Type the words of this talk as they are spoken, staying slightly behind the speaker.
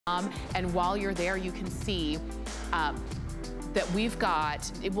And while you're there, you can see that we've got,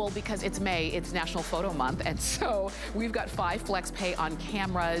 well, because it's May, it's National Photo Month, and so we've got 5 flex pay on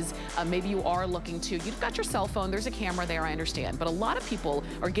cameras. Maybe you are looking to, you've got your cell phone, there's a camera there, I understand, but a lot of people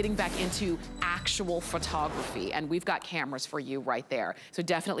are getting back into actual photography, and we've got cameras for you right there. So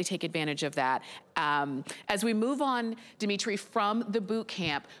definitely take advantage of that. As we move on, Dimitri, from the boot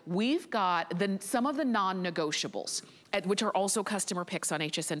camp, we've got some of the non-negotiables, which are also customer picks on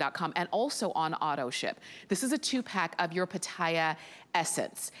hsn.com and also on auto ship. This is a 2-pack of your Pitaya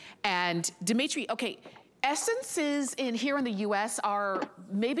essence. And Dimitri, okay, essences here in the US are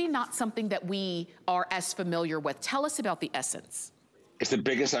maybe not something that we are as familiar with. Tell us about the essence. It's the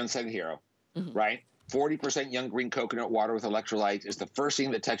biggest unsung hero, right? 40% young green coconut water with electrolytes is the first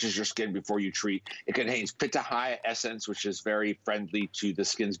thing that touches your skin before you treat. It contains Pitayaha essence, which is very friendly to the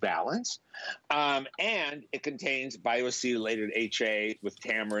skin's balance. And it contains bioacetylated HA with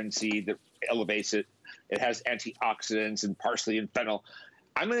tamarind seed that elevates it. It has antioxidants and parsley and fennel.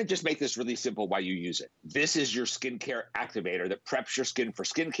 I'm going to just make this really simple while you use it. This is your skincare activator that preps your skin for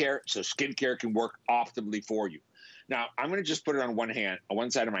skincare so skincare can work optimally for you. Now, I'm going to just put it on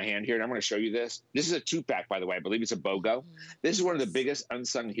one side of my hand here, and I'm going to show you this. This is a 2-pack, by the way. I believe it's a BOGO. This is one of the biggest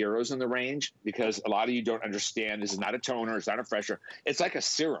unsung heroes in the range because a lot of you don't understand. This is not a toner. It's not a freshener. It's like a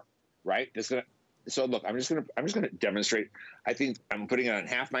serum, right? So look, I'm just going to demonstrate. I think I'm putting it on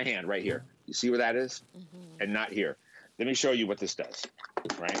half my hand right here. You see where that is? And not here. Let me show you what this does,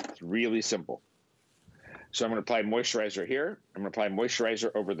 right? It's really simple. So I'm going to apply moisturizer here. I'm going to apply moisturizer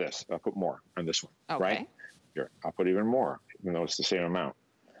over this. I'll put more on this one, right? Here, I'll put even more, even though it's the same amount.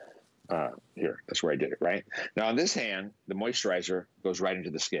 Here, that's where I did it, right? Now on this hand, the moisturizer goes right into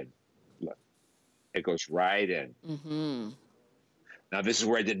the skin. Look, it goes right in. Now this is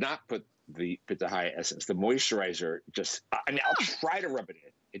where I did not put the Pitahaya essence. The moisturizer just, I mean, I'll try to rub it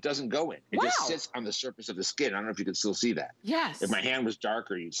in. It doesn't go in. It just sits on the surface of the skin. I don't know if you can still see that. Yes. If my hand was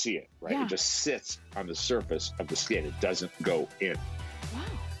darker, you'd see it, right? It just sits on the surface of the skin. It doesn't go in.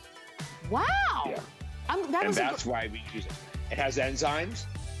 Wow. Yeah. And that's why we use it. It has enzymes,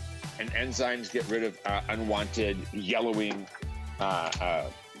 and enzymes get rid of unwanted yellowing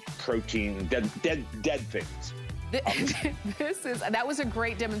protein, dead things. That was a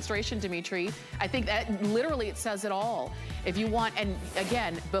great demonstration, Dimitri. I think that literally it says it all. If you want, and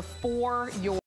again, before your